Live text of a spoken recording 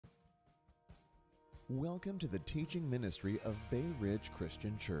Welcome to the teaching ministry of Bay Ridge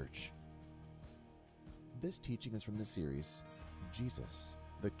Christian Church. This teaching is from the series, Jesus,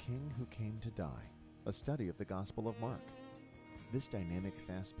 the King Who Came to Die, a study of the Gospel of Mark. This dynamic,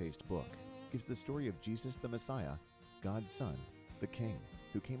 fast-paced book gives the story of Jesus the Messiah, God's Son, the King,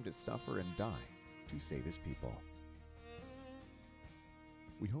 who came to suffer and die to save his people.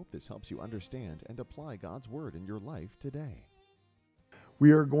 We hope this helps you understand and apply God's Word in your life today.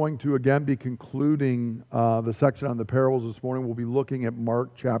 We are going to again be concluding the section on the parables this morning. We'll be looking at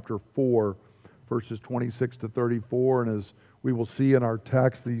Mark chapter 4, verses 26 to 34. And as we will see in our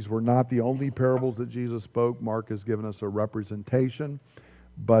text, these were not the only parables that Jesus spoke. Mark has given us a representation.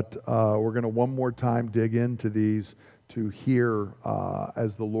 But we're going to one more time dig into these to hear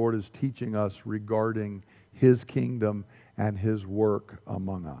as the Lord is teaching us regarding His kingdom and His work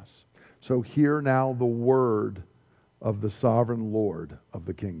among us. So hear now the word of the sovereign Lord of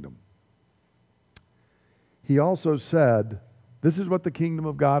the kingdom. He also said, "This is what the kingdom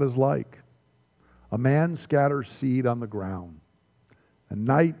of God is like. A man scatters seed on the ground, and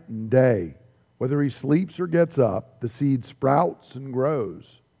night and day, whether he sleeps or gets up, the seed sprouts and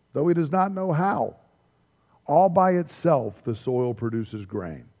grows, though he does not know how. All by itself the soil produces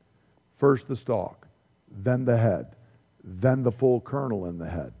grain. First the stalk, then the head, then the full kernel in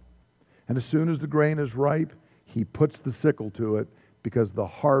the head. And as soon as the grain is ripe, he puts the sickle to it because the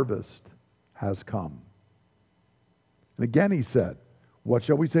harvest has come." And again he said, "What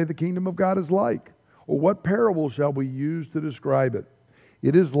shall we say the kingdom of God is like? Or what parable shall we use to describe it?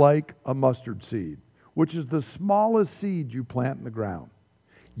 It is like a mustard seed, which is the smallest seed you plant in the ground.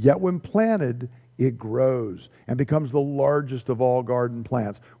 Yet when planted, it grows and becomes the largest of all garden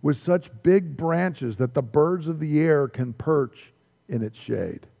plants, with such big branches that the birds of the air can perch in its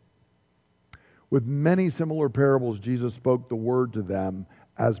shade." With many similar parables, Jesus spoke the word to them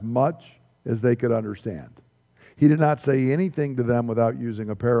as much as they could understand. He did not say anything to them without using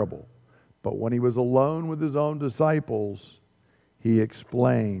a parable. But when he was alone with his own disciples, he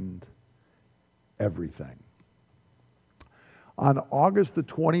explained everything. On August the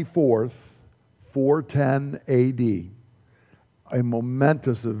 24th, 410 AD, a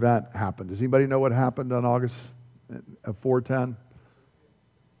momentous event happened. Does anybody know what happened on August 410?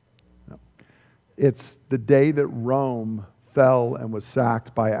 It's the day that Rome fell and was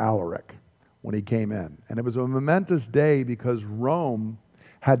sacked by Alaric when he came in. And it was a momentous day because Rome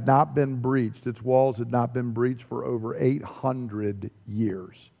had not been breached. Its walls had not been breached for over 800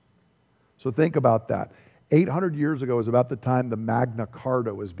 years. So think about that. 800 years ago is about the time the Magna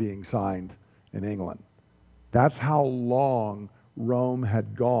Carta was being signed in England. That's how long Rome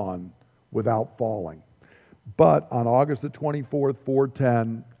had gone without falling. But on August the 24th,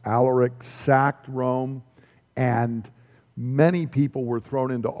 410, Alaric sacked Rome, and many people were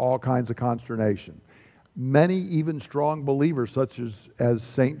thrown into all kinds of consternation. Many even strong believers, such as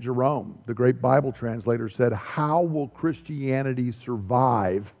St. Jerome, the great Bible translator, said, "How will Christianity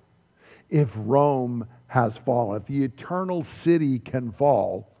survive if Rome has fallen? If the eternal city can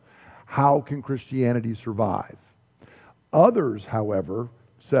fall, how can Christianity survive?" Others, however,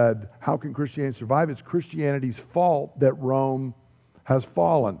 said, "How can Christianity survive? It's Christianity's fault that Rome has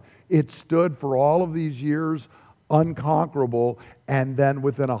fallen. It stood for all of these years unconquerable, and then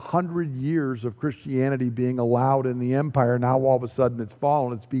within 100 years of Christianity being allowed in the empire, now all of a sudden it's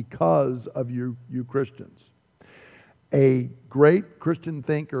fallen. It's because of you Christians." A great Christian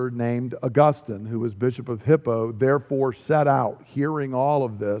thinker named Augustine, who was Bishop of Hippo, therefore set out, hearing all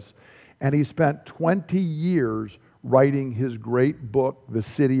of this, and he spent 20 years writing his great book, The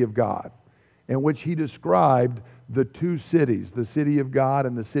City of God, in which he described the two cities, the city of God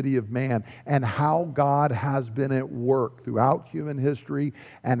and the city of man, and how God has been at work throughout human history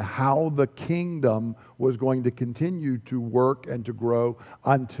and how the kingdom was going to continue to work and to grow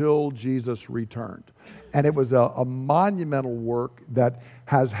until Jesus returned. And it was a monumental work that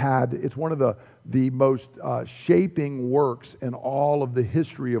has had, it's one of the most shaping works in all of the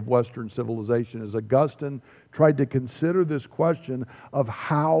history of Western civilization, as Augustine tried to consider this question of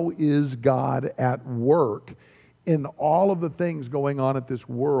how is God at work in all of the things going on at this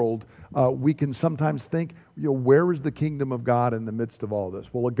world. We can sometimes think, where is the kingdom of God in the midst of all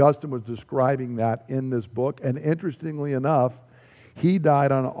this? Well, Augustine was describing that in this book, and interestingly enough, he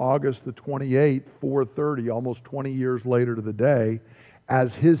died on August the 28th, 430, almost 20 years later to the day,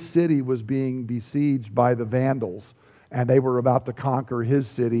 as his city was being besieged by the Vandals, and they were about to conquer his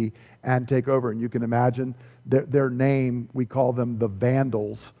city and take over. And you can imagine their name, we call them the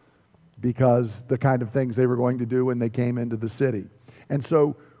Vandals, because the kind of things they were going to do when they came into the city. And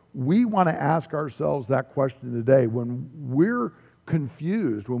so we want to ask ourselves that question today. When we're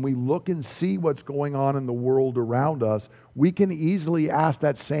confused, when we look and see what's going on in the world around us, we can easily ask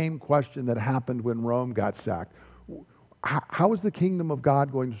that same question that happened when Rome got sacked. How is the kingdom of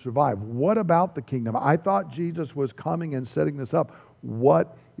God going to survive? What about the kingdom? I thought Jesus was coming and setting this up.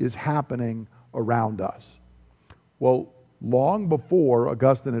 What is happening around us? Well, long before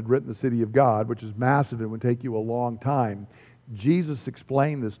Augustine had written the City of God, which is massive, it would take you a long time, Jesus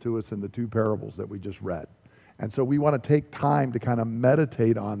explained this to us in the two parables that we just read. And so we want to take time to kind of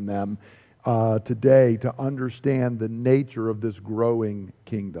meditate on them today to understand the nature of this growing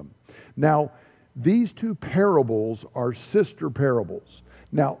kingdom. Now, these two parables are sister parables.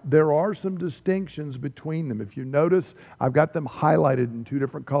 Now, there are some distinctions between them. If you notice, I've got them highlighted in two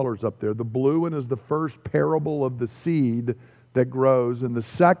different colors up there. The blue one is the first parable of the seed that grows, and the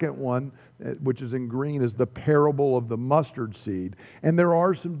second one, which is in green, is the parable of the mustard seed. And there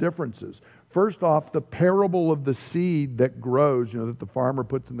are some differences. First off, the parable of the seed that grows, that the farmer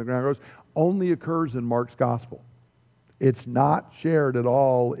puts in the ground, grows, only occurs in Mark's gospel. It's not shared at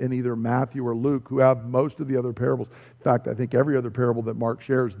all in either Matthew or Luke, who have most of the other parables. In fact, I think every other parable that Mark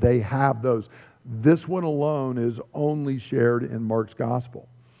shares, they have those. This one alone is only shared in Mark's gospel.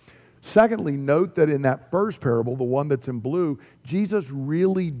 Secondly, note that in that first parable, the one that's in blue, Jesus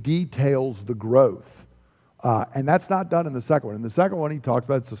really details the growth. And that's not done in the second one. In the second one, he talks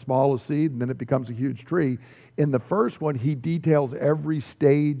about it's the smallest seed, and then it becomes a huge tree. In the first one, he details every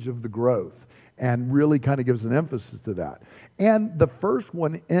stage of the growth and really kind of gives an emphasis to that. And the first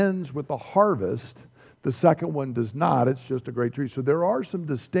one ends with a harvest. The second one does not. It's just a great tree. So there are some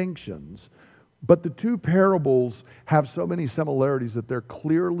distinctions, but the two parables have so many similarities that they're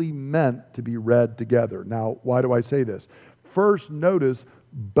clearly meant to be read together. Now, why do I say this? First, notice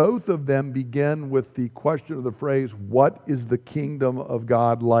both of them begin with the question or the phrase, what is the kingdom of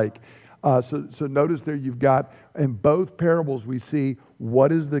God like? So notice there you've got, in both parables we see,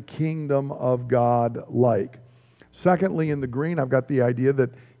 what is the kingdom of God like? Secondly, in the green, I've got the idea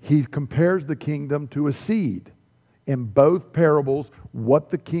that he compares the kingdom to a seed. In both parables,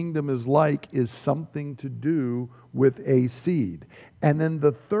 what the kingdom is like is something to do with a seed. And then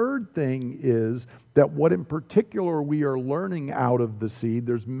the third thing is that what in particular we are learning out of the seed,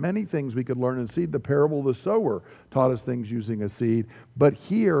 there's many things we could learn in seed. The parable of the sower taught us things using a seed, but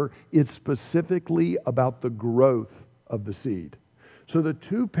here it's specifically about the growth of the seed. So the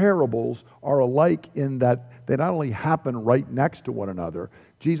two parables are alike in that they not only happen right next to one another,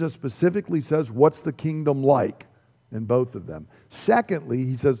 Jesus specifically says, what's the kingdom like? In both of them. Secondly,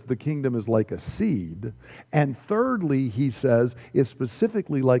 he says the kingdom is like a seed. And thirdly, he says it's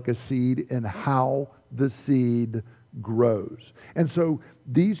specifically like a seed in how the seed grows. And so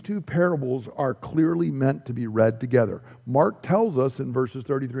these two parables are clearly meant to be read together. Mark tells us in verses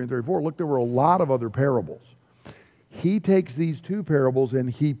 33 and 34, look, there were a lot of other parables. He takes these two parables and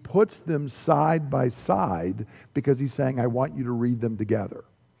he puts them side by side because he's saying, I want you to read them together.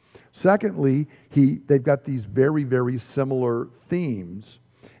 Secondly, they've got these very, very similar themes.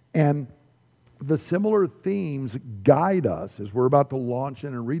 And the similar themes guide us as we're about to launch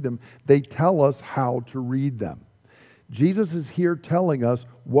in and read them. They tell us how to read them. Jesus is here telling us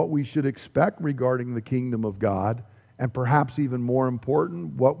what we should expect regarding the kingdom of God, and perhaps even more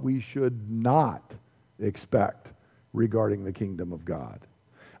important, what we should not expect regarding the kingdom of God.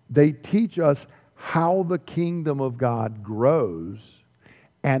 They teach us how the kingdom of God grows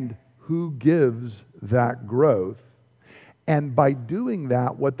and who gives that growth. And by doing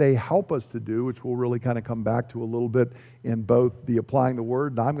that, what they help us to do, which we'll really kind of come back to a little bit in both the Applying the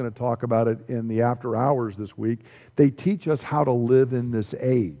Word, and I'm going to talk about it in the After Hours this week, they teach us how to live in this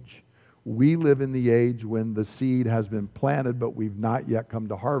age. We live in the age when the seed has been planted, but we've not yet come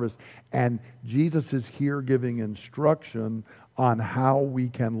to harvest. And Jesus is here giving instruction on how we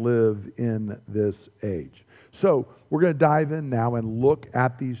can live in this age. So we're going to dive in now and look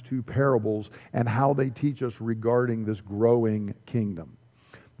at these two parables and how they teach us regarding this growing kingdom.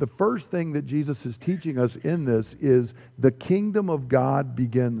 The first thing that Jesus is teaching us in this is the kingdom of God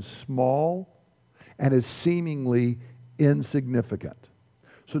begins small and is seemingly insignificant.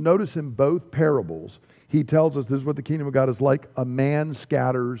 So notice in both parables, he tells us this is what the kingdom of God is like. A man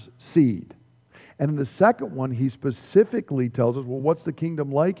scatters seed. And in the second one, he specifically tells us, well, what's the kingdom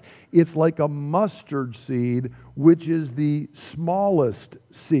like? It's like a mustard seed, which is the smallest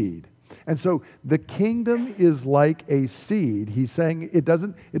seed. And so the kingdom is like a seed. He's saying it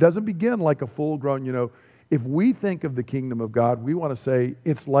doesn't begin like a full-grown, if we think of the kingdom of God, we want to say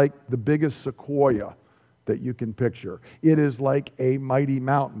it's like the biggest sequoia that you can picture. It is like a mighty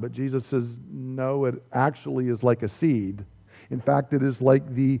mountain. But Jesus says, no, it actually is like a seed. In fact, it is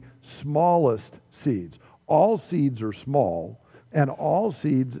like the smallest seeds. All seeds are small. and all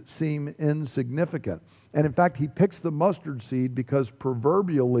seeds seem insignificant. And in fact, he picks the mustard seed because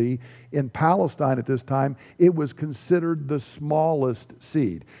proverbially in Palestine at this time, it was considered the smallest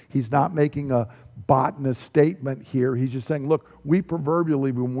seed. He's not making a botanist statement here. He's just saying, look, we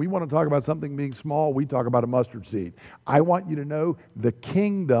proverbially, when we want to talk about something being small, we talk about a mustard seed. I want you to know the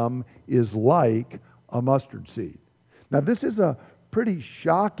kingdom is like a mustard seed. Now, this is a pretty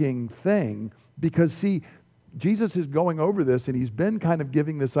shocking thing because, see, Jesus is going over this, and he's been kind of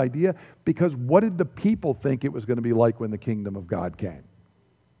giving this idea because what did the people think it was going to be like when the kingdom of God came?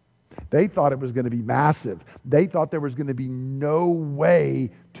 They thought it was going to be massive. They thought there was going to be no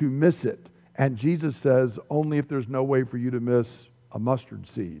way to miss it. And Jesus says, only if there's no way for you to miss a mustard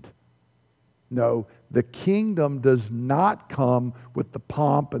seed. No, the kingdom does not come with the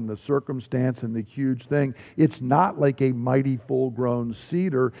pomp and the circumstance and the huge thing. It's not like a mighty full-grown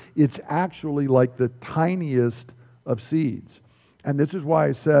cedar. It's actually like the tiniest of seeds. And this is why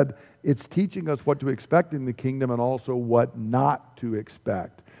I said it's teaching us what to expect in the kingdom and also what not to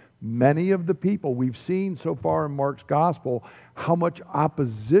expect. Many of the people we've seen so far in Mark's gospel, how much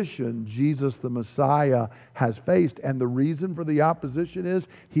opposition Jesus the Messiah has faced. And the reason for the opposition is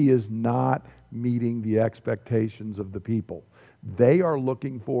he is not meeting the expectations of the people. They are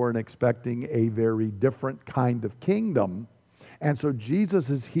looking for and expecting a very different kind of kingdom. And so Jesus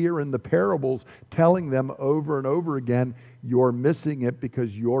is here in the parables telling them over and over again, you're missing it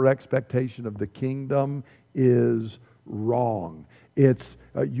because your expectation of the kingdom is wrong. It's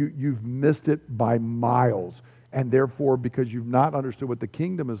you've missed it by miles. And therefore, because you've not understood what the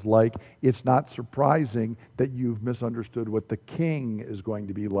kingdom is like, it's not surprising that you've misunderstood what the king is going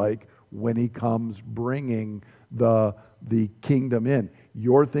to be like when he comes bringing the kingdom in.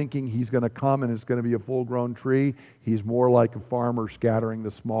 You're thinking he's going to come and it's going to be a full-grown tree. He's more like a farmer scattering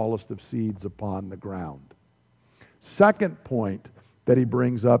the smallest of seeds upon the ground. Second point that he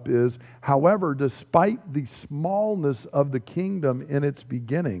brings up is, however, despite the smallness of the kingdom in its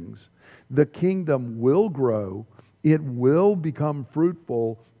beginnings, the kingdom will grow, it will become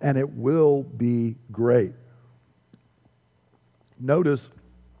fruitful, and it will be great. Notice,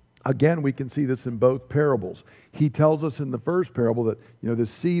 again, we can see this in both parables. He tells us in the first parable that, the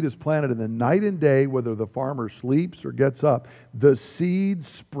seed is planted in the night and day, whether the farmer sleeps or gets up. The seed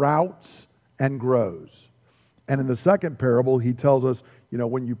sprouts and grows. And in the second parable, he tells us,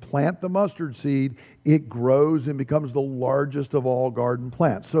 when you plant the mustard seed, it grows and becomes the largest of all garden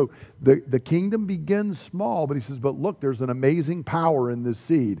plants. So the kingdom begins small, but he says, but look, there's an amazing power in this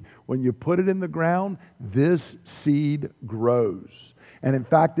seed. When you put it in the ground, this seed grows. And in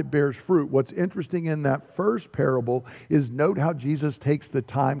fact, it bears fruit. What's interesting in that first parable is note how Jesus takes the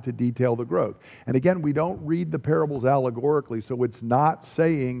time to detail the growth. And again, we don't read the parables allegorically, so it's not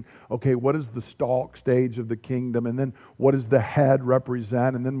saying, okay, what is the stalk stage of the kingdom, and then what does the head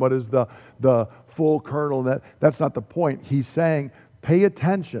represent, and then what is the full kernel? That's not the point. He's saying, pay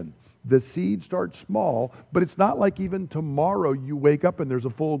attention. The seed starts small, but it's not like even tomorrow you wake up and there's a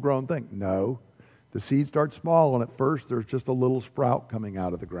full-grown thing. No. The seed starts small, and at first there's just a little sprout coming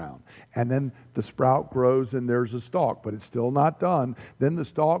out of the ground. And then the sprout grows and there's a stalk, but it's still not done. Then the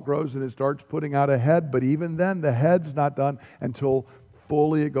stalk grows and it starts putting out a head, but even then the head's not done until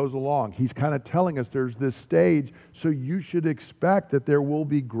fully it goes along. He's kind of telling us there's this stage, so you should expect that there will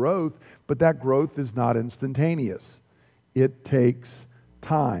be growth, but that growth is not instantaneous. It takes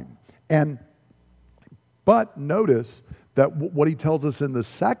time. But notice that what he tells us in the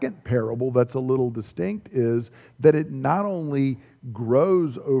second parable that's a little distinct is that it not only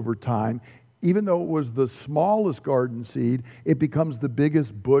grows over time, even though it was the smallest garden seed, it becomes the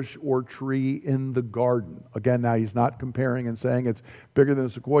biggest bush or tree in the garden. Again, now he's not comparing and saying it's bigger than a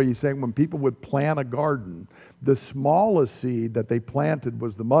sequoia. He's saying when people would plant a garden, the smallest seed that they planted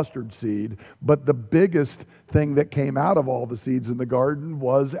was the mustard seed, but the biggest thing that came out of all the seeds in the garden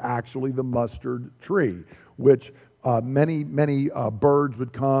was actually the mustard tree, which many birds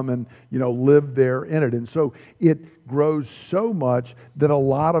would come and live there in it. And so it grows so much that a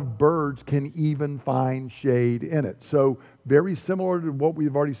lot of birds can even find shade in it. So very similar to what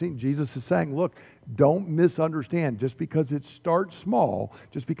we've already seen. Jesus is saying, look, don't misunderstand. Just because it starts small,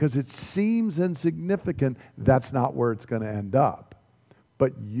 just because it seems insignificant, that's not where it's going to end up.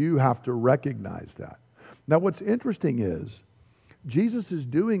 But you have to recognize that. Now what's interesting is Jesus is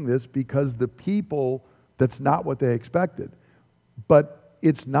doing this because the people, that's not what they expected. But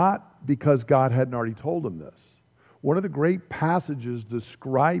it's not because God hadn't already told them this. One of the great passages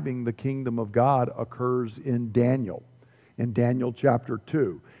describing the kingdom of God occurs in Daniel chapter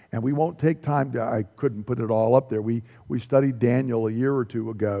 2. And we won't take time to, I couldn't put it all up there. We studied Daniel a year or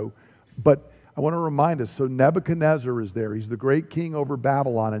two ago. But I want to remind us, so Nebuchadnezzar is there. He's the great king over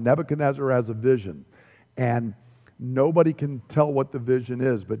Babylon, and Nebuchadnezzar has a vision. And nobody can tell what the vision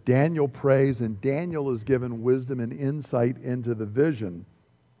is, but Daniel prays, and Daniel is given wisdom and insight into the vision.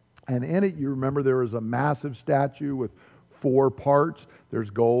 And in it, you remember there is a massive statue with 4 parts. There's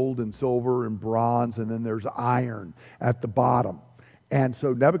gold and silver and bronze, and then there's iron at the bottom. And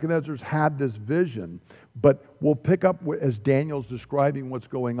so Nebuchadnezzar's had this vision, but we'll pick up as Daniel's describing what's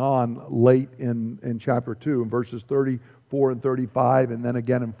going on late in chapter 2, in verses 34 and 35, and then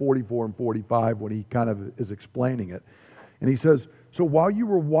again in 44 and 45 when he kind of is explaining it. And he says, so while you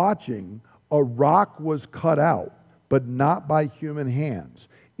were watching, a rock was cut out, but not by human hands.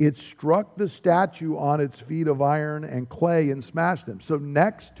 It struck the statue on its feet of iron and clay and smashed them. So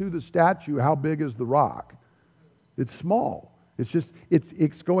next to the statue, how big is the rock? It's small.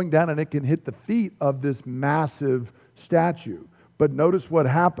 It's going down and it can hit the feet of this massive statue. But notice what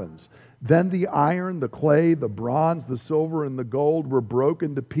happens. Then the iron, the clay, the bronze, the silver, and the gold were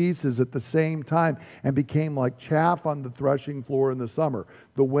broken to pieces at the same time and became like chaff on the threshing floor in the summer.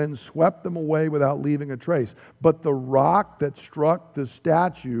 The wind swept them away without leaving a trace. But the rock that struck the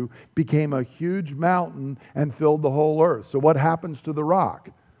statue became a huge mountain and filled the whole earth. So what happens to the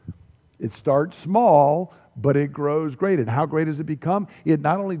rock? It starts small, but it grows great. And how great does it become? It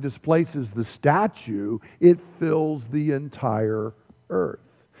not only displaces the statue, it fills the entire earth.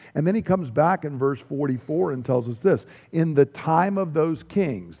 And then he comes back in verse 44 and tells us this. In the time of those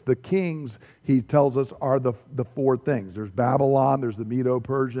kings, the kings, he tells us, are the 4 things. There's Babylon, there's the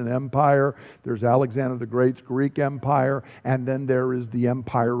Medo-Persian Empire, there's Alexander the Great's Greek Empire, and then there is the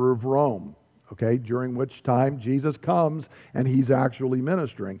Empire of Rome. Okay, during which time Jesus comes and he's actually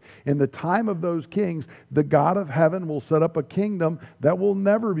ministering. In the time of those kings, the God of heaven will set up a kingdom that will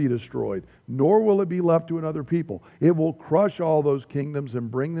never be destroyed, nor will it be left to another people. It will crush all those kingdoms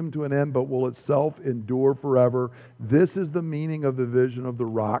and bring them to an end, but will itself endure forever. This is the meaning of the vision of the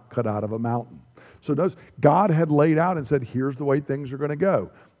rock cut out of a mountain. So notice, God had laid out and said, here's the way things are going to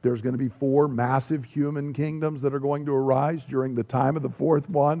go. There's going to be 4 massive human kingdoms that are going to arise during the time of the 4th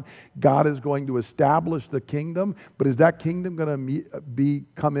one. God is going to establish the kingdom, but is that kingdom going to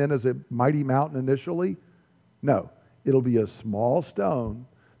come in as a mighty mountain initially? No. It'll be a small stone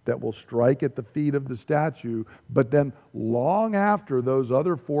that will strike at the feet of the statue, but then long after those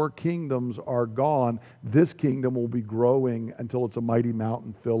other 4 kingdoms are gone, this kingdom will be growing until it's a mighty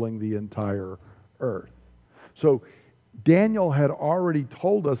mountain filling the entire earth. So Daniel had already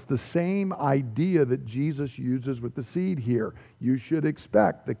told us the same idea that Jesus uses with the seed here. You should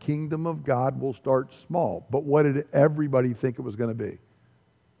expect the kingdom of God will start small. But what did everybody think it was going to be?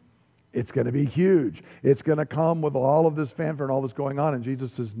 It's going to be huge. It's going to come with all of this fanfare and all this going on. And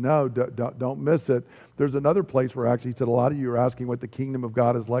Jesus says, no, don't miss it. There's another place where actually he said, a lot of you are asking what the kingdom of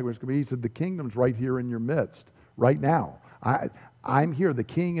God is like. When it's going to be. He said, the kingdom's right here in your midst, right now. I'm here. The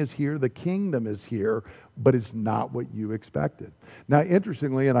king is here. The kingdom is here, but it's not what you expected. Now,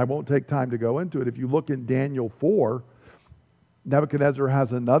 interestingly, and I won't take time to go into it, if you look in Daniel 4, Nebuchadnezzar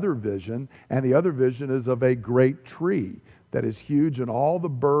has another vision, and the other vision is of a great tree that is huge, and all the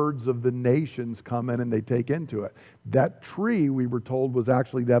birds of the nations come in and they take into it. That tree, we were told, was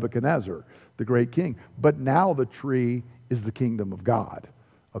actually Nebuchadnezzar, the great king. But now the tree is the kingdom of God.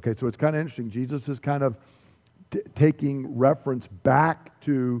 Okay, so it's kind of interesting. Jesus is kind of taking reference back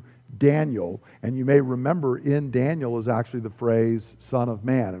to Daniel, and you may remember in Daniel is actually the phrase Son of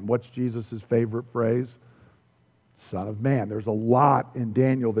Man. And what's Jesus' favorite phrase? Son of Man. There's a lot in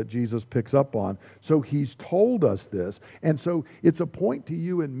Daniel that Jesus picks up on. So he's told us this, and so it's a point to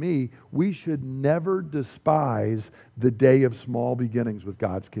you and me. We should never despise the day of small beginnings with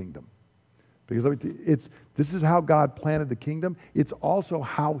God's kingdom. Because this is how God planted the kingdom. It's also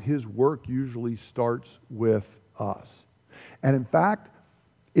how his work usually starts with us. And in fact,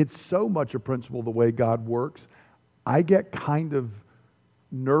 it's so much a principle the way God works, I get kind of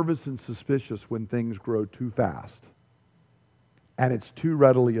nervous and suspicious when things grow too fast. And it's too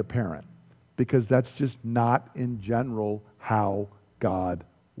readily apparent. Because that's just not in general how God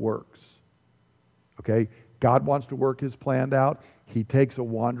works. Okay? God wants to work his plan out. He takes a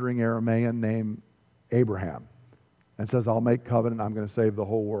wandering Aramaean named Abraham and says, I'll make covenant, I'm going to save the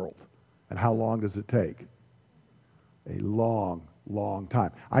whole world. And how long does it take? A long, long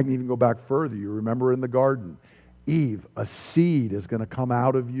time. I can even go back further. You remember in the garden, Eve, a seed is going to come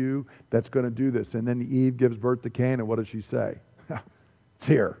out of you that's going to do this. And then Eve gives birth to Cain, and what does she say? It's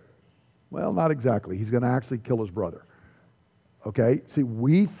here. Well, not exactly. He's going to actually kill his brother. Okay? See,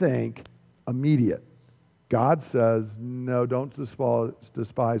 we think immediate. God says, no, don't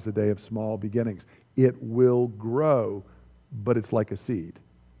despise the day of small beginnings. It will grow, but it's like a seed.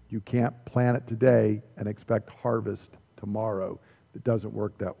 You can't plant it today and expect harvest tomorrow. It doesn't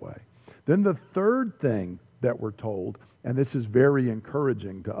work that way. Then the third thing that we're told, and this is very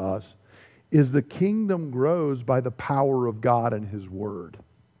encouraging to us, is the kingdom grows by the power of God and His Word.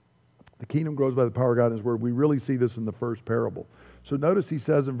 The kingdom grows by the power of God and His Word. We really see this in the first parable. So notice he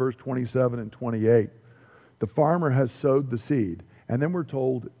says in verse 27 and 28, the farmer has sowed the seed. And then we're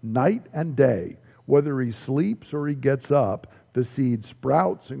told night and day, whether he sleeps or he gets up, the seed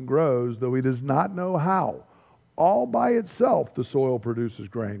sprouts and grows, though he does not know how. All by itself, the soil produces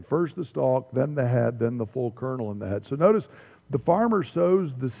grain. First the stalk, then the head, then the full kernel in the head. So notice the farmer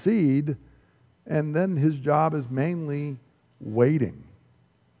sows the seed, and then his job is mainly waiting.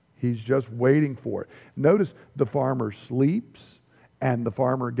 He's just waiting for it. Notice the farmer sleeps and the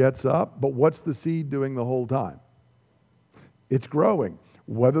farmer gets up, but what's the seed doing the whole time? It's growing.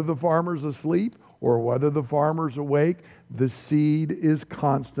 Whether the farmer's asleep or whether the farmer's awake, the seed is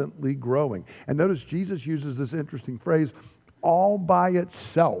constantly growing. And notice Jesus uses this interesting phrase, all by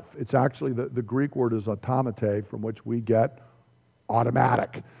itself. It's actually, the Greek word is automate, from which we get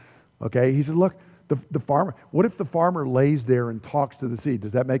automatic. Okay, he says, look, the farmer, what if the farmer lays there and talks to the seed?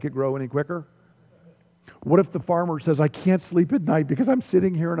 Does that make it grow any quicker? What if the farmer says, I can't sleep at night because I'm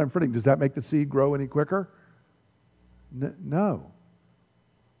sitting here and I'm fretting? Does that make the seed grow any quicker? No.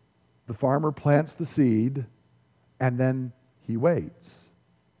 The farmer plants the seed and then he waits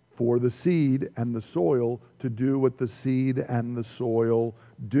for the seed and the soil to do what the seed and the soil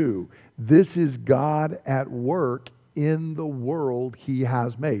do. This is God at work in the world He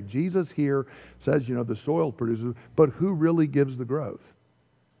has made. Jesus here says, the soil produces, but who really gives the growth?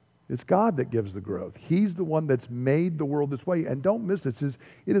 It's God that gives the growth. He's the one that's made the world this way. And don't miss this.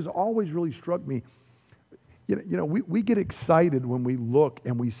 It has always really struck me. We get excited when we look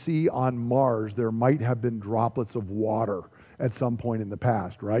and we see on Mars there might have been droplets of water at some point in the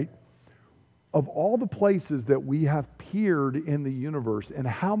past, right? Of all the places that we have peered in the universe, and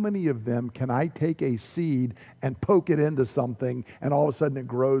how many of them can I take a seed and poke it into something and all of a sudden it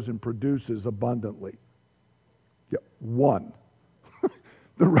grows and produces abundantly? Yeah, one.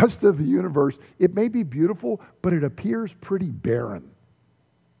 The rest of the universe, it may be beautiful, but it appears pretty barren,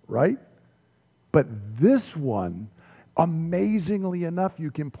 right? But this one, amazingly enough,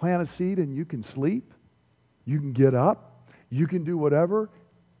 you can plant a seed and you can sleep, you can get up, you can do whatever,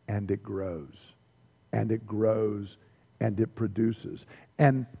 and it grows, and it grows, and it produces.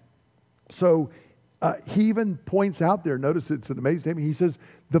 And so he even points out there, notice it's an amazing statement, he says,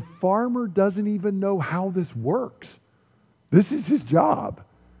 the farmer doesn't even know how this works. This is his job.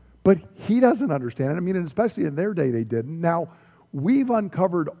 But he doesn't understand it. I mean, and especially in their day, they didn't. Now, we've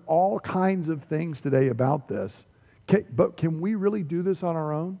uncovered all kinds of things today about this. But can we really do this on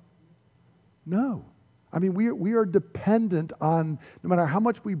our own? No. I mean, we are dependent on, no matter how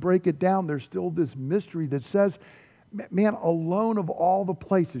much we break it down, there's still this mystery that says, man, alone of all the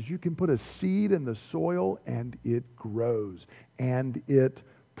places, you can put a seed in the soil and it grows and it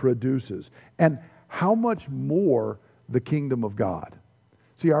produces. And how much more the kingdom of God?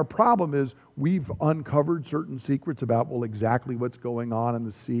 See, our problem is we've uncovered certain secrets about, exactly what's going on in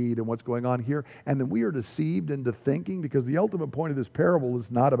the seed and what's going on here. And then we are deceived into thinking, because the ultimate point of this parable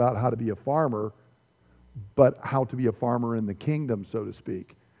is not about how to be a farmer, but how to be a farmer in the kingdom, so to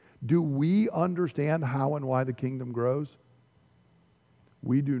speak. Do we understand how and why the kingdom grows?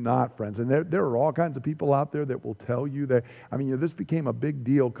 We do not, friends. And there are all kinds of people out there that will tell you that, this became a big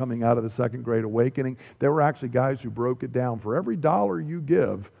deal coming out of the Second Great Awakening. There were actually guys who broke it down. For every $1 you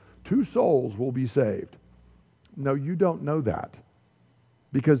give, 2 souls will be saved. No, you don't know that.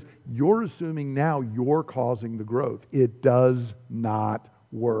 Because you're assuming now you're causing the growth. It does not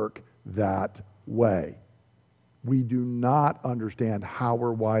work that way. We do not understand how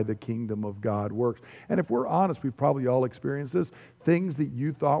or why the kingdom of God works. And if we're honest, we've probably all experienced this. Things that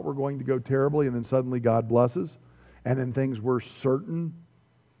you thought were going to go terribly, and then suddenly God blesses. And then things we're certain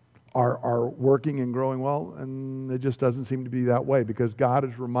are working and growing well, and it just doesn't seem to be that way, because God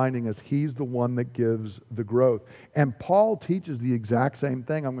is reminding us He's the one that gives the growth. And Paul teaches the exact same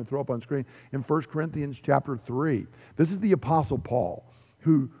thing. I'm going to throw up on screen in 1 Corinthians chapter 3. This is the Apostle Paul,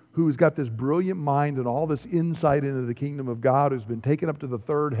 who's got this brilliant mind and all this insight into the kingdom of God, who's been taken up to the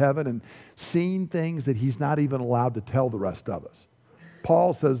third heaven and seen things that he's not even allowed to tell the rest of us.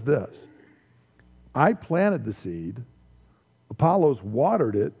 Paul says this, I planted the seed, Apollos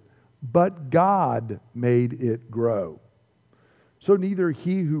watered it, but God made it grow. So neither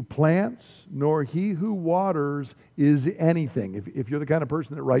he who plants nor he who waters is anything. If you're the kind of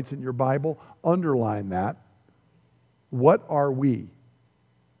person that writes in your Bible, underline that. What are we?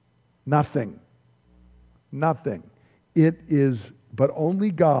 Nothing. Nothing. It is but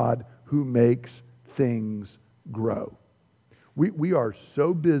only God who makes things grow. We are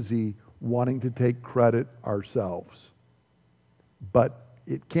so busy wanting to take credit ourselves, but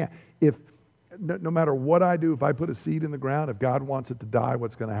it can't. No matter what I do, if I put a seed in the ground, if God wants it to die,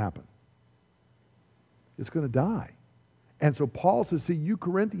 what's going to happen? It's going to die. And so Paul says, see, you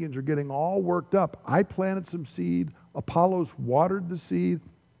Corinthians are getting all worked up. I planted some seed. Apollos watered the seed.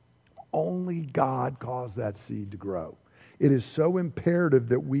 Only God caused that seed to grow. It is so imperative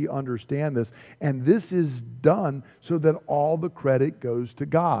that we understand this. And this is done so that all the credit goes to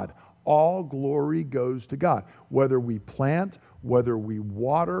God. All glory goes to God. Whether we plant, whether we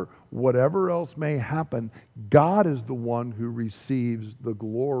water, whatever else may happen, God is the one who receives the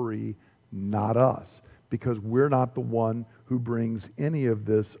glory, not us, because we're not the one who brings any of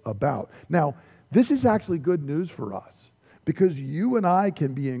this about. Now, this is actually good news for us, because you and I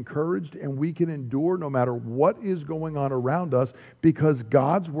can be encouraged and we can endure no matter what is going on around us, because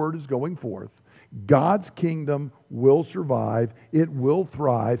God's word is going forth. God's kingdom will survive, it will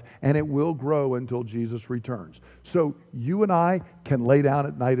thrive, and it will grow until Jesus returns. So you and I can lay down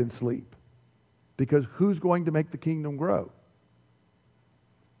at night and sleep, because who's going to make the kingdom grow?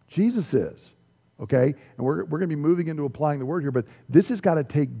 Jesus is. Okay? And we're going to be moving into applying the word here, but this has got to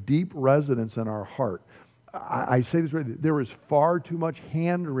take deep residence in our heart. I say this right, there is far too much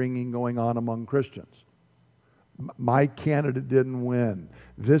hand-wringing going on among Christians. My candidate didn't win.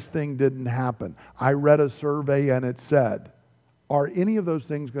 This thing didn't happen. I read a survey and it said, are any of those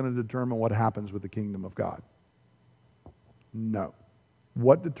things going to determine what happens with the kingdom of God? No.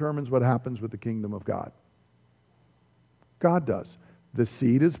 What determines what happens with the kingdom of God? God does. The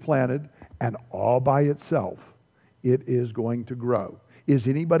seed is planted, and all by itself, it is going to grow. Is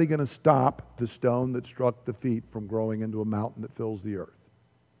anybody going to stop the stone that struck the feet from growing into a mountain that fills the earth?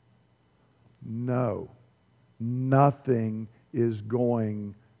 No. Nothing is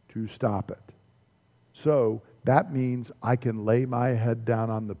going to stop it. So that means I can lay my head down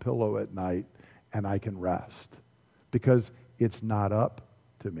on the pillow at night and I can rest, because it's not up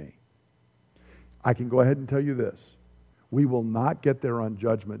to me. I can go ahead and tell you this. We will not get there on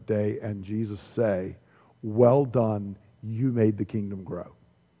Judgment Day and Jesus say, well done, you made the kingdom grow.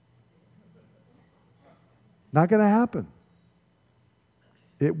 Not going to happen.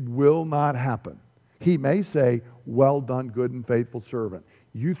 It will not happen. He may say, well done, good and faithful servant.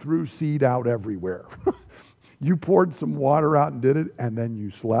 You threw seed out everywhere. You poured some water out and did it, and then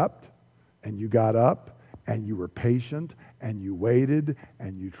you slept, and you got up, and you were patient, and you waited,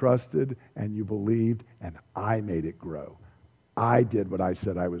 and you trusted, and you believed, and I made it grow. I did what I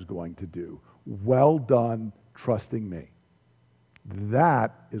said I was going to do. Well done, trusting me.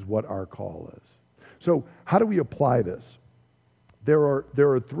 That is what our call is. So how do we apply this? There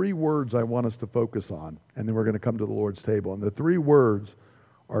are three words I want us to focus on, and then we're going to come to the Lord's table. And the three words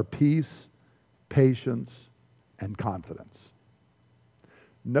are peace, patience, and confidence.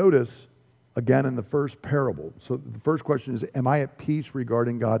 Notice, again, in the first parable, so the first question is, am I at peace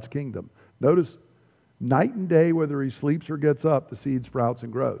regarding God's kingdom? Notice, night and day, whether he sleeps or gets up, the seed sprouts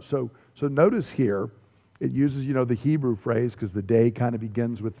and grows. So notice here, it uses, the Hebrew phrase, because the day kind of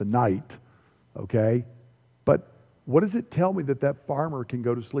begins with the night, okay? But what does it tell me that farmer can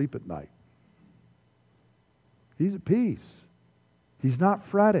go to sleep at night? He's at peace. He's not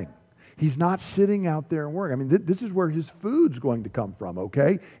fretting. He's not sitting out there and working. I mean, this is where his food's going to come from,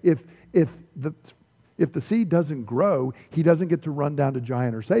 okay? If the seed doesn't grow, he doesn't get to run down to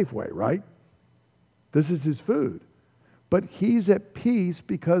Giant or Safeway, right? This is his food. But he's at peace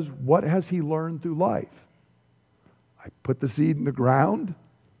because what has he learned through life? I put the seed in the ground,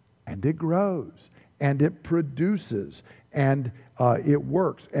 and it grows, and it produces, and it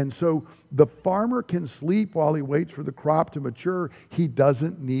works. And so the farmer can sleep while he waits for the crop to mature. He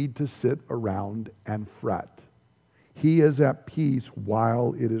doesn't need to sit around and fret. He is at peace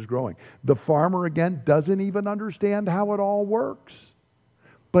while it is growing. The farmer, again, doesn't even understand how it all works.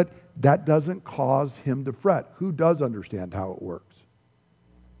 But that doesn't cause him to fret. Who does understand how it works?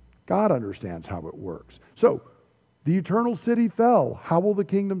 God understands how it works. So, the eternal city fell. How will the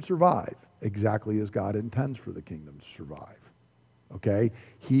kingdom survive? Exactly as God intends for the kingdom to survive. Okay?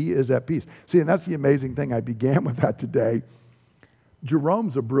 He is at peace. See, and that's the amazing thing. I began with that today.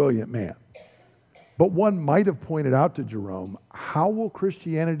 Jerome's a brilliant man. But one might have pointed out to Jerome, how will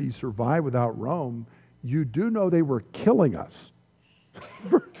Christianity survive without Rome? You do know they were killing us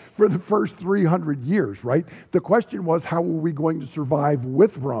for the first 300 years, right? The question was, how were we going to survive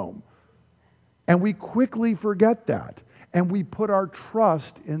with Rome? And we quickly forget that. And we put our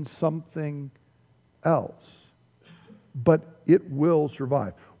trust in something else. But it will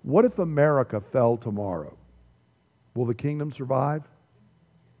survive. What if America fell tomorrow? Will the kingdom survive?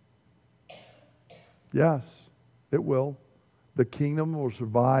 Yes, it will. The kingdom will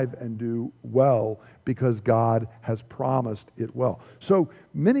survive and do well because God has promised it well. So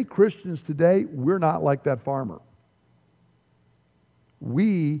many Christians today, we're not like that farmer.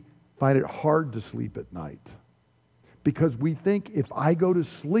 We find it hard to sleep at night because we think if I go to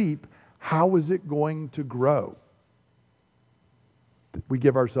sleep, how is it going to grow? We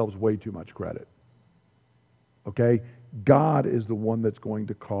give ourselves way too much credit. Okay? God is the one that's going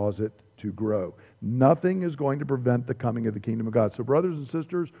to cause it to grow. Nothing is going to prevent the coming of the kingdom of God. So brothers and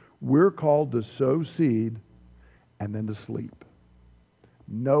sisters, we're called to sow seed and then to sleep,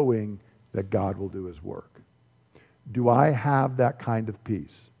 knowing that God will do his work. Do I have that kind of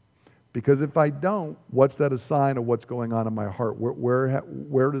peace? Because if I don't, what's that a sign of what's going on in my heart?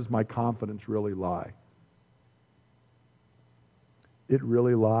 Where does my confidence really lie? It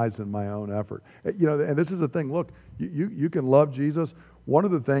really lies in my own effort. You know, and this is the thing. Look, you can love Jesus. One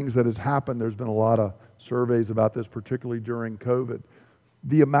of the things that has happened, there's been a lot of surveys about this, particularly during COVID.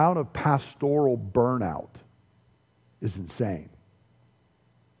 The amount of pastoral burnout is insane.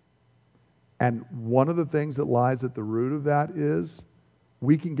 And one of the things that lies at the root of that is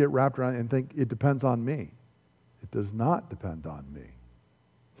we can get wrapped around and think it depends on me. It does not depend on me.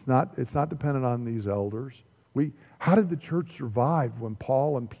 It's not dependent on these elders. How did the church survive when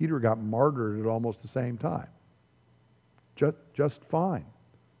Paul and Peter got martyred at almost the same time? Just fine.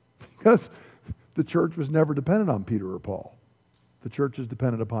 Because the church was never dependent on Peter or Paul. The church is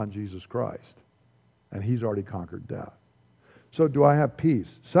dependent upon Jesus Christ. And he's already conquered death. So do I have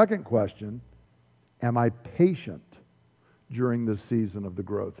peace? Second question, am I patient during this season of the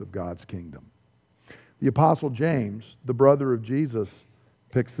growth of God's kingdom? The Apostle James, the brother of Jesus,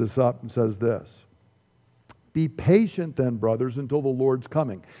 picks this up and says this. Be patient then, brothers, until the Lord's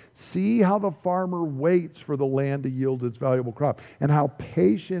coming. See how the farmer waits for the land to yield its valuable crop, and how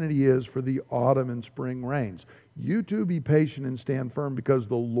patient he is for the autumn and spring rains. You too be patient and stand firm, because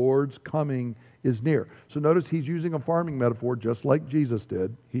the Lord's coming is near. So notice he's using a farming metaphor just like Jesus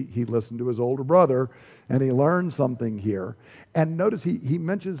did. He listened to his older brother, and he learned something here. And notice he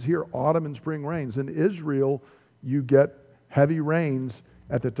mentions here autumn and spring rains. In Israel, you get heavy rains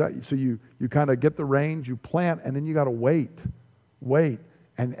at the time. So you kind of get the rains, you plant, and then you got to wait.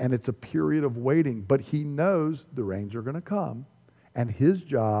 And it's a period of waiting. But he knows the rains are going to come, and his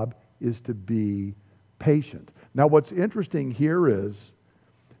job is to be patient. Now what's interesting here is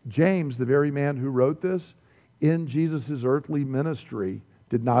James, the very man who wrote this, in Jesus' earthly ministry,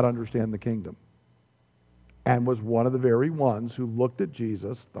 did not understand the kingdom. And was one of the very ones who looked at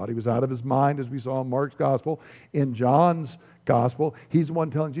Jesus, thought he was out of his mind, as we saw in Mark's gospel. In John's gospel, he's the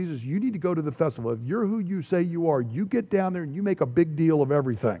one telling Jesus, you need to go to the festival. If you're who you say you are, you get down there and you make a big deal of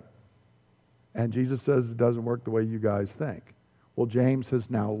everything. And Jesus says it doesn't work the way you guys think. Well, James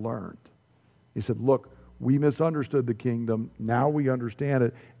has now learned. He said, look, we misunderstood the kingdom. Now we understand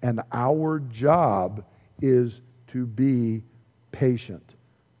it. And our job is to be patient.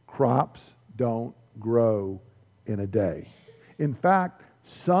 Crops don't grow in a day. In fact,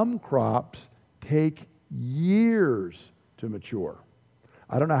 some crops take years to mature.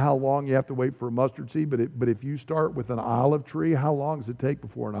 I don't know how long you have to wait for a mustard seed, but if you start with an olive tree, how long does it take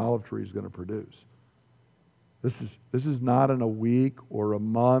before an olive tree is going to produce? This is not in a week or a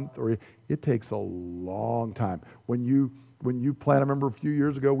month, or it takes a long time. When you plant, I remember a few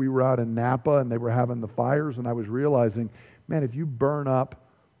years ago we were out in Napa and they were having the fires, and I was realizing, man, if you burn up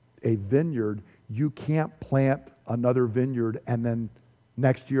a vineyard, you can't plant another vineyard and then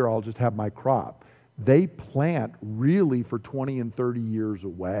next year I'll just have my crop. They plant really for 20 and 30 years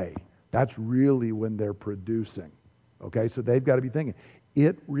away. That's really when they're producing. Okay, so they've got to be thinking.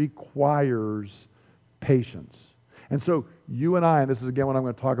 It requires patience. And so you and I, and this is again what I'm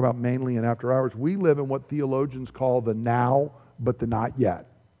going to talk about mainly in After Hours, we live in what theologians call the now, but the not yet.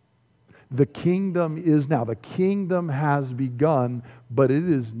 The kingdom is now. The kingdom has begun, but it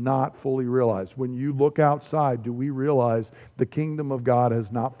is not fully realized. When you look outside, do we realize the kingdom of God has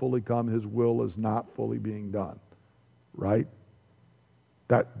not fully come? His will is not fully being done, right?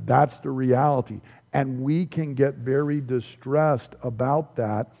 That's the reality. And we can get very distressed about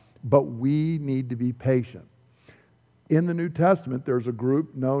that, but we need to be patient. In the New Testament, there's a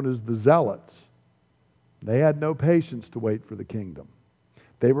group known as the Zealots. They had no patience to wait for the kingdom.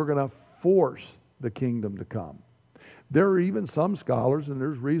 They were going to force the kingdom to come. There are even some scholars, and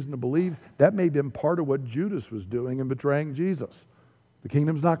there's reason to believe that may have been part of what Judas was doing in betraying Jesus. The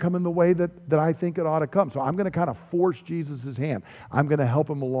kingdom's not coming the way that I think it ought to come. So I'm going to kind of force Jesus' hand. I'm going to help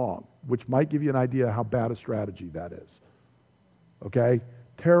him along, which might give you an idea how bad a strategy that is. Okay?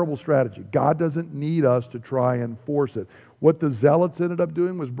 Terrible strategy. God doesn't need us to try and force it. What the zealots ended up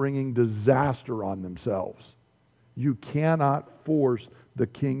doing was bringing disaster on themselves. You cannot force the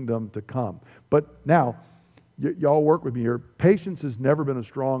kingdom to come. But now, y'all work with me here. Patience has never been a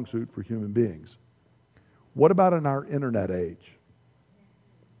strong suit for human beings. What about in our internet age?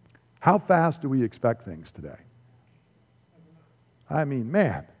 How fast do we expect things today? I mean,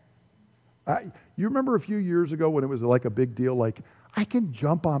 man. You remember a few years ago when it was like a big deal, like, I can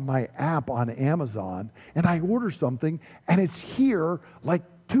jump on my app on Amazon and I order something and it's here like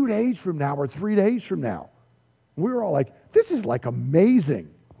 2 days from now or 3 days from now. We were all like, this is like amazing.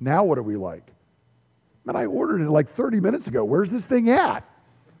 Now what are we like? Man, I ordered it like 30 minutes ago. Where's this thing at?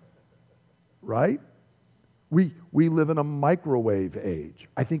 Right? We live in a microwave age.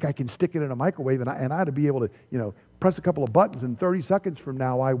 I think I can stick it in a microwave and I ought to be able to, press a couple of buttons and 30 seconds from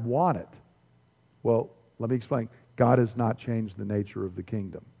now I want it. Well, let me explain. God has not changed the nature of the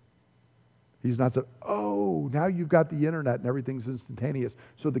kingdom. He's not said, oh, now you've got the internet and everything's instantaneous,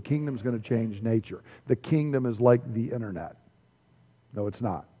 so the kingdom's going to change nature. The kingdom is like the internet. No, it's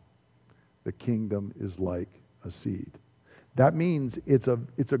not. The kingdom is like a seed. That means it's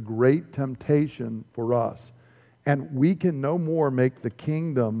a great temptation for us. And we can no more make the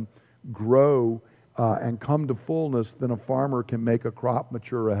kingdom grow and come to fullness than a farmer can make a crop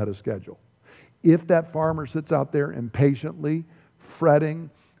mature ahead of schedule. If that farmer sits out there impatiently,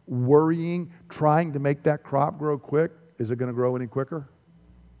 fretting, worrying, trying to make that crop grow quick, is it going to grow any quicker?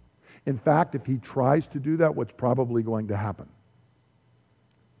 In fact, if he tries to do that, what's probably going to happen?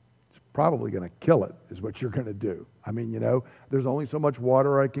 It's probably going to kill it, is what you're going to do. I mean, there's only so much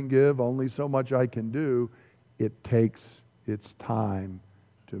water I can give, only so much I can do. It takes its time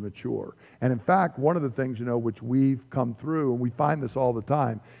to mature. And in fact, one of the things, which we've come through, and we find this all the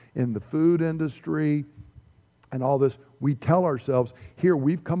time, in the food industry and all this, we tell ourselves, here,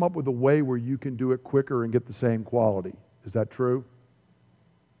 we've come up with a way where you can do it quicker and get the same quality. Is that true?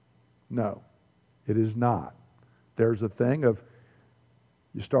 No, it is not. There's a thing of,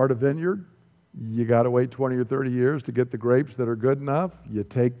 you start a vineyard, you got to wait 20 or 30 years to get the grapes that are good enough. You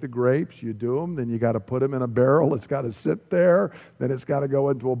take the grapes, you do them, then you got to put them in a barrel. It's got to sit there. Then it's got to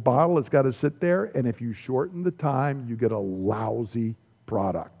go into a bottle. It's got to sit there. And if you shorten the time, you get a lousy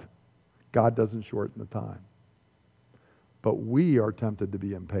product. God doesn't shorten the time. But we are tempted to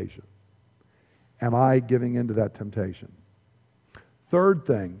be impatient. Am I giving into that temptation? Third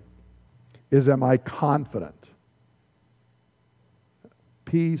thing is, am I confident?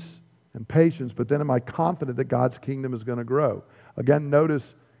 Peace and patience, but then am I confident that God's kingdom is going to grow? Again,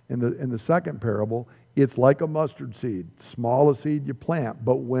 notice in the second parable, it's like a mustard seed, smallest seed you plant,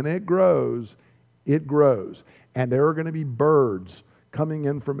 but when it grows, and there are going to be birds coming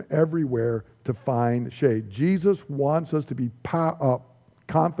in from everywhere to find shade. Jesus wants us to be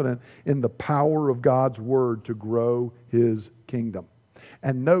confident in the power of God's word to grow his kingdom.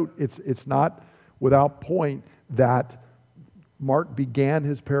 And note, it's not without point that Mark began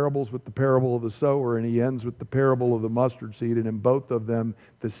his parables with the parable of the sower, and he ends with the parable of the mustard seed. And in both of them,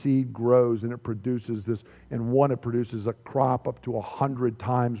 the seed grows and it produces this. In one, it produces a crop up to 100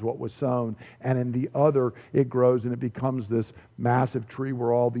 times what was sown. And in the other, it grows and it becomes this massive tree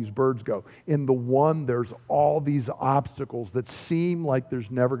where all these birds go. In the one, there's all these obstacles that seem like there's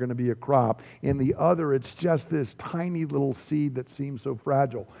never going to be a crop. In the other, it's just this tiny little seed that seems so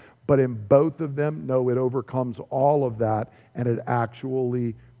fragile. But in both of them, no, it overcomes all of that and it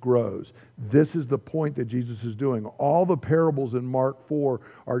actually grows. This is the point that Jesus is doing. All the parables in Mark 4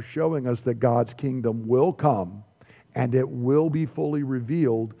 are showing us that God's kingdom will come and it will be fully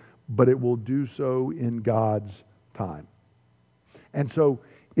revealed, but it will do so in God's time. And so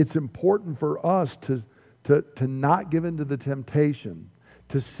it's important for us to not give in to the temptation,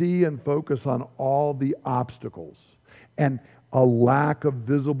 to see and focus on all the obstacles and a lack of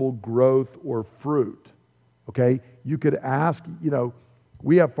visible growth or fruit. Okay? You could ask,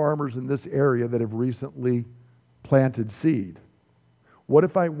 we have farmers in this area that have recently planted seed. What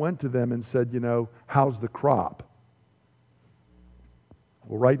if I went to them and said, how's the crop?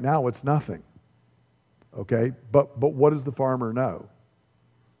 Well, right now it's nothing. Okay? But what does the farmer know?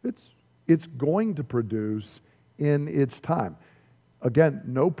 It's going to produce in its time. Again,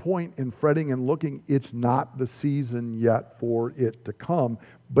 no point in fretting and looking. It's not the season yet for it to come.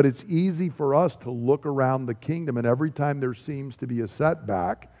 But it's easy for us to look around the kingdom, and every time there seems to be a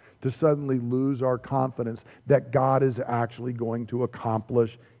setback, to suddenly lose our confidence that God is actually going to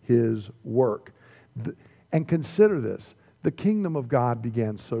accomplish his work. And consider this. The kingdom of God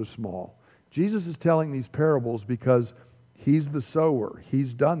began so small. Jesus is telling these parables because he's the sower.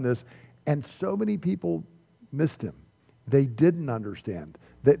 He's done this, and so many people missed him. They didn't understand.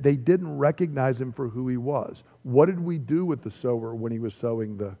 They didn't recognize him for who he was. What did we do with the sower when he was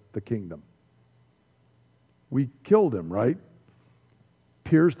sowing the kingdom? We killed him, right?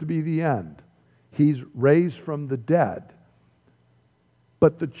 Appears to be the end. He's raised from the dead.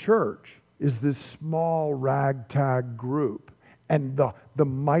 But the church is this small ragtag group. And the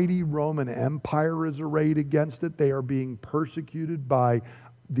mighty Roman Empire is arrayed against it. They are being persecuted by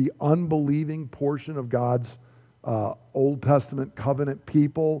the unbelieving portion of God's Old Testament covenant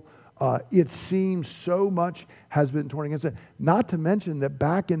people. It seems so much has been torn against it. Not to mention that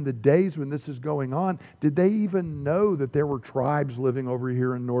back in the days when this is going on, did they even know that there were tribes living over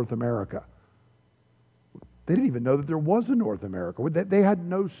here in North America? They didn't even know that there was a North America. They had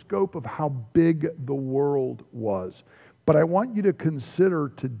no scope of how big the world was. But I want you to consider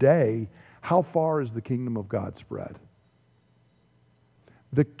today, how far is the kingdom of God spread?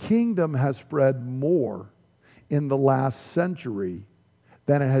 The kingdom has spread more in the last century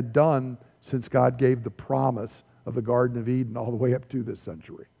than it had done since God gave the promise of the Garden of Eden all the way up to this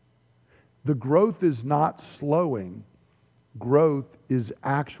century. The growth is not slowing. Growth is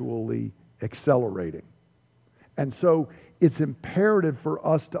actually accelerating. And so it's imperative for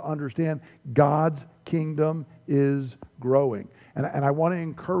us to understand God's kingdom is growing. And I want to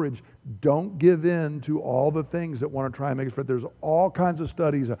encourage, don't give in to all the things that want to try and make us fret. There's all kinds of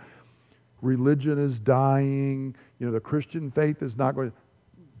studies. Religion is dying. The Christian faith is not going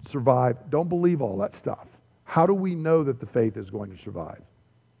to survive. Don't believe all that stuff. How do we know that the faith is going to survive?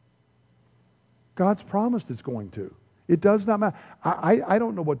 God's promised it's going to. It does not matter. I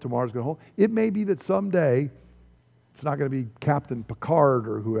don't know what tomorrow's going to hold. It may be that someday it's not going to be Captain Picard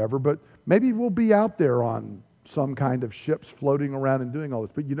or whoever, but maybe we'll be out there on some kind of ships floating around and doing all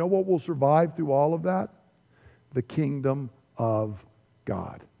this. But you know what will survive through all of that? The kingdom of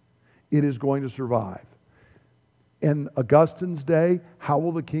God. It is going to survive. In Augustine's day, how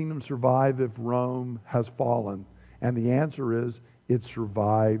will the kingdom survive if Rome has fallen? And the answer is, it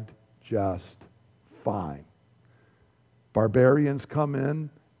survived just fine. Barbarians come in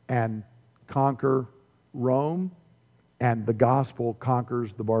and conquer Rome, and the gospel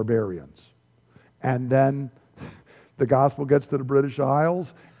conquers the barbarians. And then the gospel gets to the British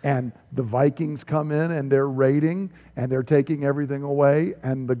Isles, and the Vikings come in and they're raiding, and they're taking everything away,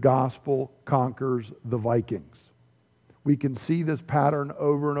 and the gospel conquers the Vikings. We can see this pattern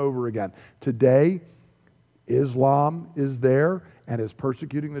over and over again. Today, Islam is there and is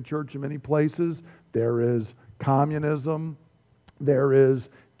persecuting the church in many places. There is communism. There is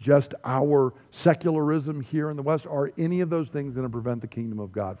just our secularism here in the West. Are any of those things going to prevent the kingdom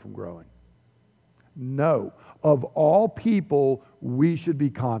of God from growing? No. Of all people, we should be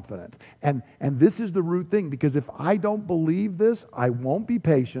confident. And this is the root thing, because if I don't believe this, I won't be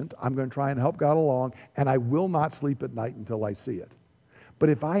patient. I'm going to try and help God along, and I will not sleep at night until I see it. But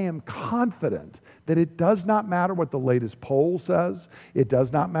if I am confident that it does not matter what the latest poll says, it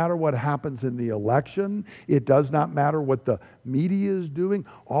does not matter what happens in the election, it does not matter what the media is doing,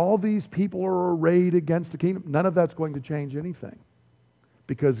 all these people are arrayed against the kingdom, none of that's going to change anything.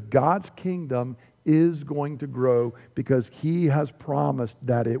 Because God's kingdom is going to grow, because he has promised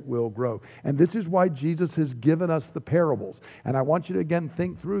that it will grow. And this is why Jesus has given us the parables. And I want you to again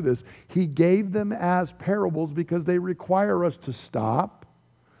think through this. He gave them as parables because they require us to stop,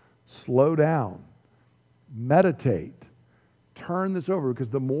 slow down, meditate, turn this over,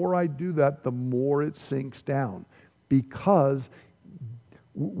 because the more I do that, the more it sinks down. Because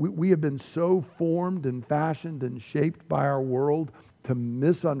we have been so formed and fashioned and shaped by our world to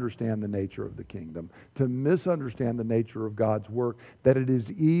misunderstand the nature of the kingdom, to misunderstand the nature of God's work, that it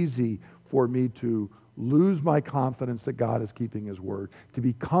is easy for me to lose my confidence that God is keeping his word, to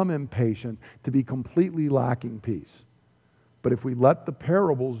become impatient, to be completely lacking peace. But if we let the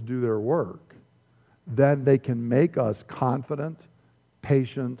parables do their work, then they can make us confident,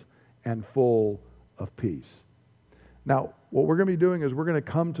 patient, and full of peace. Now, what we're going to be doing is we're going to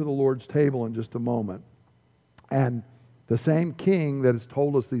come to the Lord's table in just a moment. And the same king that has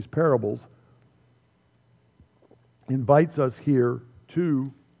told us these parables invites us here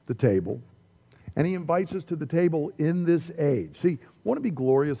to the table. And he invites us to the table in this age. See, won't it be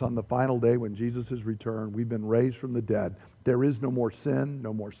glorious on the final day when Jesus is returned? We've been raised from the dead. There is no more sin,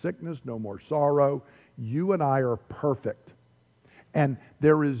 no more sickness, no more sorrow. You and I are perfect. And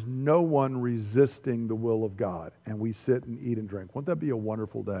there is no one resisting the will of God. And we sit and eat and drink. Won't that be a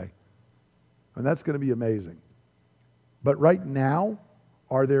wonderful day? And that's going to be amazing. But right now,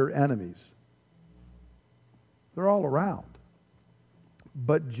 are there enemies? They're all around.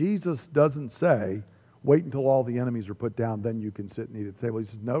 But Jesus doesn't say, wait until all the enemies are put down, then you can sit and eat at the table. He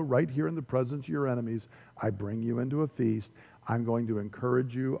says, no, right here in the presence of your enemies, I bring you into a feast. I'm going to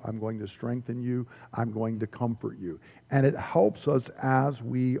encourage you. I'm going to strengthen you. I'm going to comfort you. And it helps us as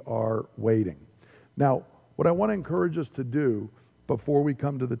we are waiting. Now, what I want to encourage us to do before we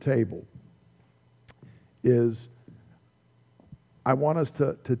come to the table is I want us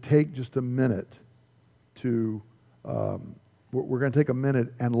to take just a minute to, we're going to take a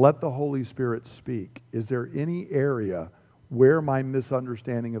minute and let the Holy Spirit speak. Is there any area where my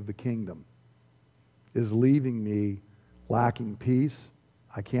misunderstanding of the kingdom is leaving me lacking peace?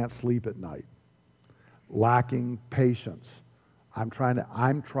 I can't sleep at night. Lacking patience. I'm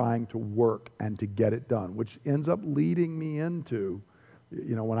trying to work and to get it done, which ends up leading me into,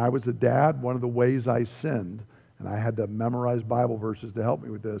 when I was a dad, one of the ways I sinned, and I had to memorize Bible verses to help me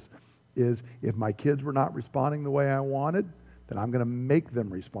with this, is if my kids were not responding the way I wanted, then I'm going to make them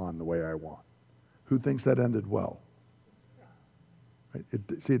respond the way I want. Who thinks that ended well? Right?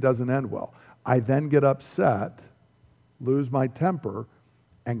 It doesn't end well. I then get upset, lose my temper,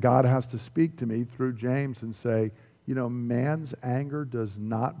 and God has to speak to me through James and say, man's anger does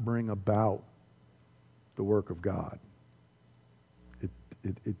not bring about the work of God.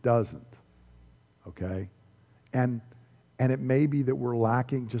 It doesn't, okay? And it may be that we're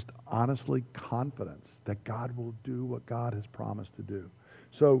lacking just honestly confidence that God will do what God has promised to do.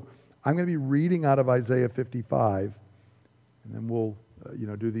 So I'm going to be reading out of Isaiah 55, and then we'll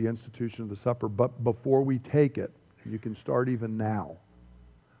do the institution of the supper. But before we take it, and you can start even now,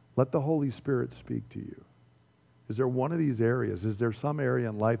 let the Holy Spirit speak to you. Is there one of these areas? Is there some area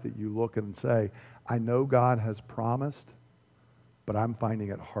in life that you look and say, I know God has promised, but I'm finding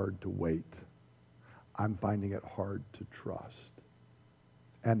it hard to wait. I'm finding it hard to trust.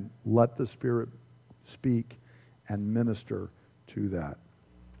 And let the Spirit speak and minister to that.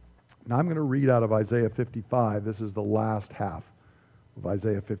 Now I'm going to read out of Isaiah 55. This is the last half of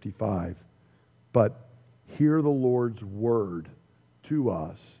Isaiah 55. But hear the Lord's word to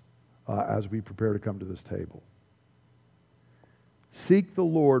us as we prepare to come to this table. Seek the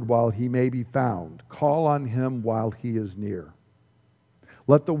Lord while he may be found. Call on him while he is near.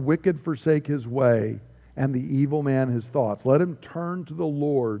 Let the wicked forsake his way, and the evil man his thoughts. Let him turn to the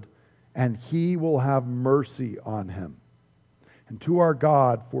Lord, and he will have mercy on him. And to our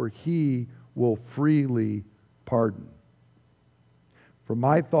God, for he will freely pardon. For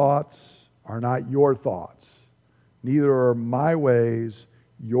my thoughts are not your thoughts, neither are my ways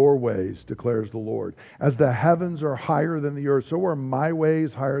your ways, declares the Lord. As the heavens are higher than the earth, so are my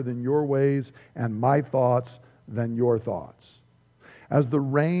ways higher than your ways, and my thoughts than your thoughts. As the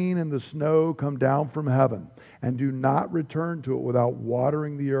rain and the snow come down from heaven, and do not return to it without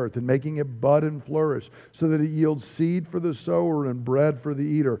watering the earth and making it bud and flourish, so that it yields seed for the sower and bread for the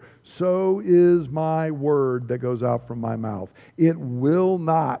eater, so is my word that goes out from my mouth. It will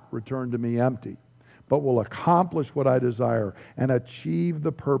not return to me empty, but will accomplish what I desire and achieve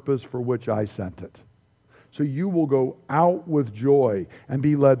the purpose for which I sent it. So you will go out with joy and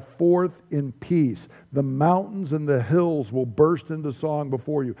be led forth in peace. The mountains and the hills will burst into song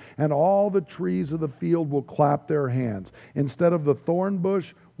before you, and all the trees of the field will clap their hands. Instead of the thorn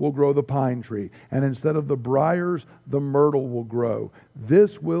bush will grow the pine tree, and instead of the briars, the myrtle will grow.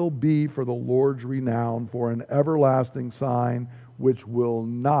 This will be for the Lord's renown, for an everlasting sign which will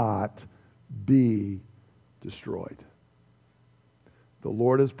not be destroyed. The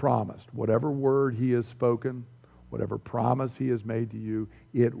Lord has promised, whatever word he has spoken, whatever promise he has made to you,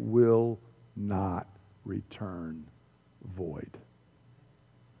 it will not return void.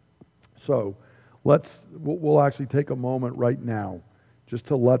 So we'll actually take a moment right now just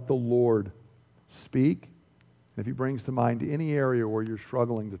to let the Lord speak. If he brings to mind any area where you're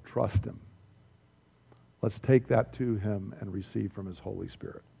struggling to trust him, let's take that to him and receive from his Holy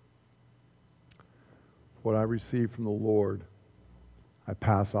Spirit. What I received from the Lord, I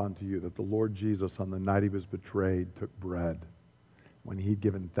pass on to you, that the Lord Jesus, on the night he was betrayed, took bread. When he'd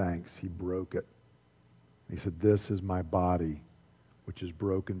given thanks, he broke it. He said, "This is my body, which is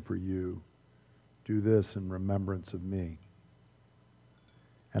broken for you. Do this in remembrance of me."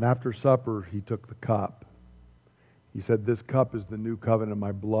 And after supper, he took the cup. He said, "This cup is the new covenant of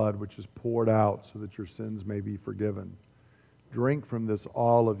my blood, which is poured out so that your sins may be forgiven. Drink from this,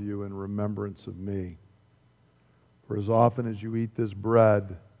 all of you, in remembrance of me. For as often as you eat this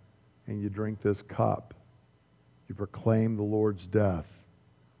bread and you drink this cup, you proclaim the Lord's death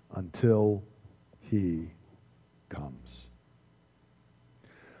until he comes."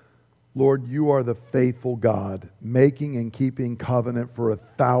 Lord, you are the faithful God, making and keeping covenant for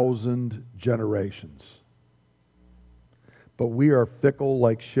 1,000 generations. But we are fickle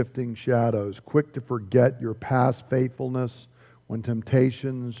like shifting shadows, quick to forget your past faithfulness when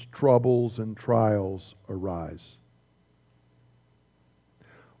temptations, troubles, and trials arise.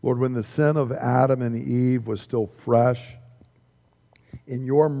 Lord, when the sin of Adam and Eve was still fresh, in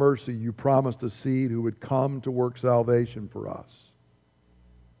your mercy you promised a seed who would come to work salvation for us.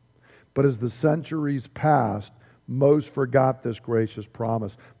 But as the centuries passed, most forgot this gracious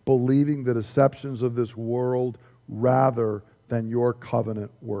promise, believing the deceptions of this world rather than your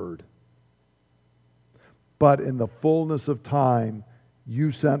covenant word. But in the fullness of time,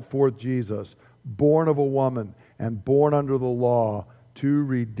 you sent forth Jesus, born of a woman and born under the law, to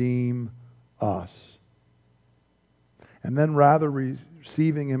redeem us. And then rather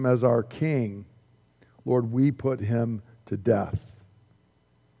receiving him as our king, Lord, we put him to death.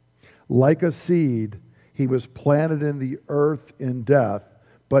 Like a seed, he was planted in the earth in death,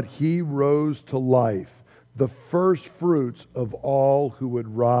 but he rose to life, the first fruits of all who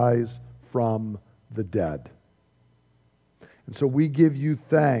would rise from the dead. And so we give you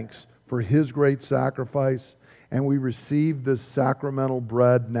thanks for his great sacrifice, and we receive this sacramental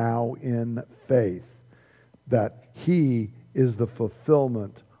bread now in faith, that he is the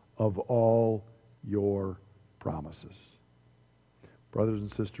fulfillment of all your promises. Brothers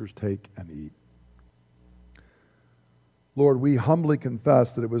and sisters, take and eat. Lord, we humbly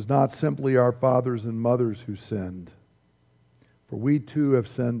confess that it was not simply our fathers and mothers who sinned, for we too have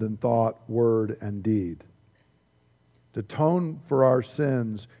sinned in thought, word, and deed. To atone for our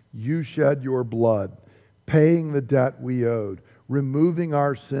sins, you shed your blood, paying the debt we owed, removing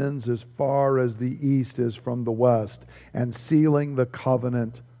our sins as far as the east is from the west, and sealing the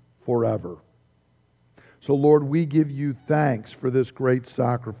covenant forever. So, Lord, we give you thanks for this great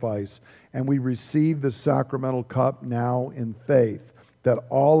sacrifice, and we receive the sacramental cup now in faith, that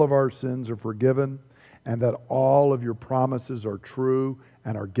all of our sins are forgiven, and that all of your promises are true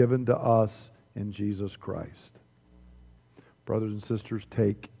and are given to us in Jesus Christ. Brothers and sisters,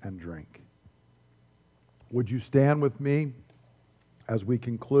 take and drink. Would you stand with me as we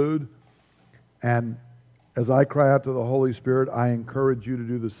conclude? And as I cry out to the Holy Spirit, I encourage you to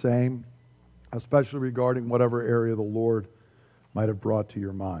do the same, especially regarding whatever area the Lord might have brought to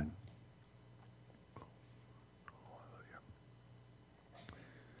your mind.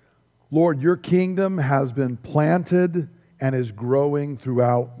 Lord, your kingdom has been planted and is growing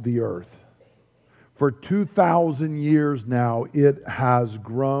throughout the earth. For 2,000 years now, it has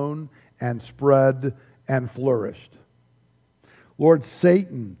grown and spread and flourished. Lord,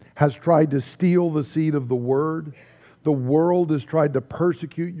 Satan has tried to steal the seed of the word. The world has tried to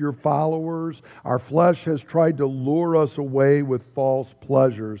persecute your followers. Our flesh has tried to lure us away with false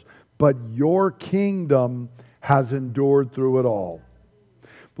pleasures. But your kingdom has endured through it all.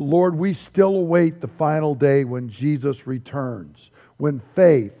 Lord, we still await the final day when Jesus returns, when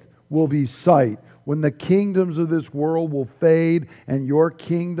faith will be sight, when the kingdoms of this world will fade and your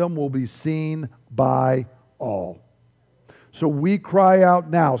kingdom will be seen by all. So we cry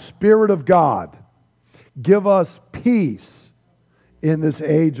out now, Spirit of God, give us peace in this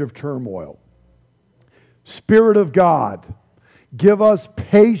age of turmoil. Spirit of God, give us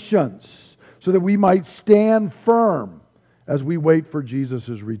patience so that we might stand firm as we wait for Jesus'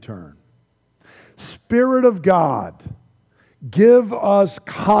 return. Spirit of God, give us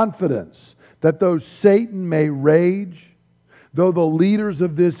confidence that though Satan may rage, though the leaders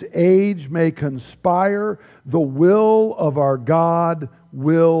of this age may conspire, the will of our God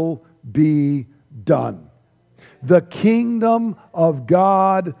will be done. The kingdom of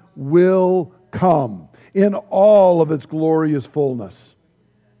God will come in all of its glorious fullness.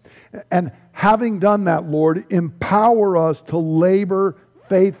 And having done that, Lord, empower us to labor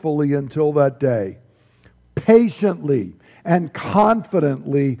faithfully until that day, patiently and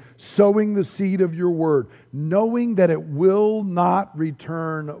confidently sowing the seed of your word, knowing that it will not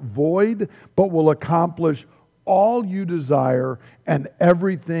return void, but will accomplish all you desire and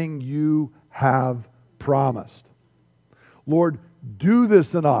everything you have promised. Lord, do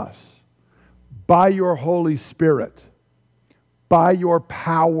this in us by your Holy Spirit, by your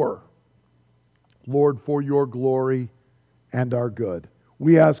power, Lord, for your glory and our good.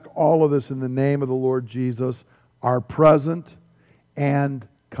 We ask all of this in the name of the Lord Jesus, our present and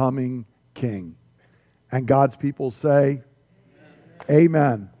coming King. And God's people say,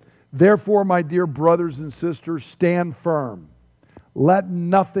 Amen. Therefore, my dear brothers and sisters, stand firm. Let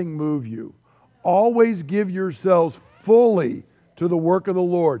nothing move you. Always give yourselves fully to the work of the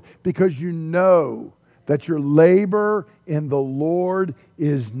Lord, because you know that your labor in the Lord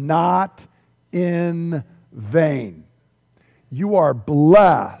is not in vain. You are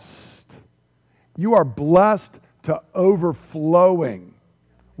blessed. You are blessed to overflowing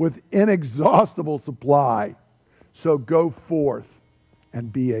with inexhaustible supply. So go forth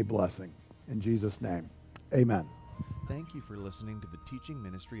and be a blessing. In Jesus' name, amen. Thank you for listening to the teaching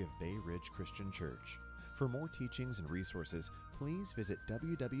ministry of Bay Ridge Christian Church. For more teachings and resources, please visit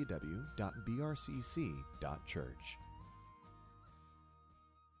www.brcc.church.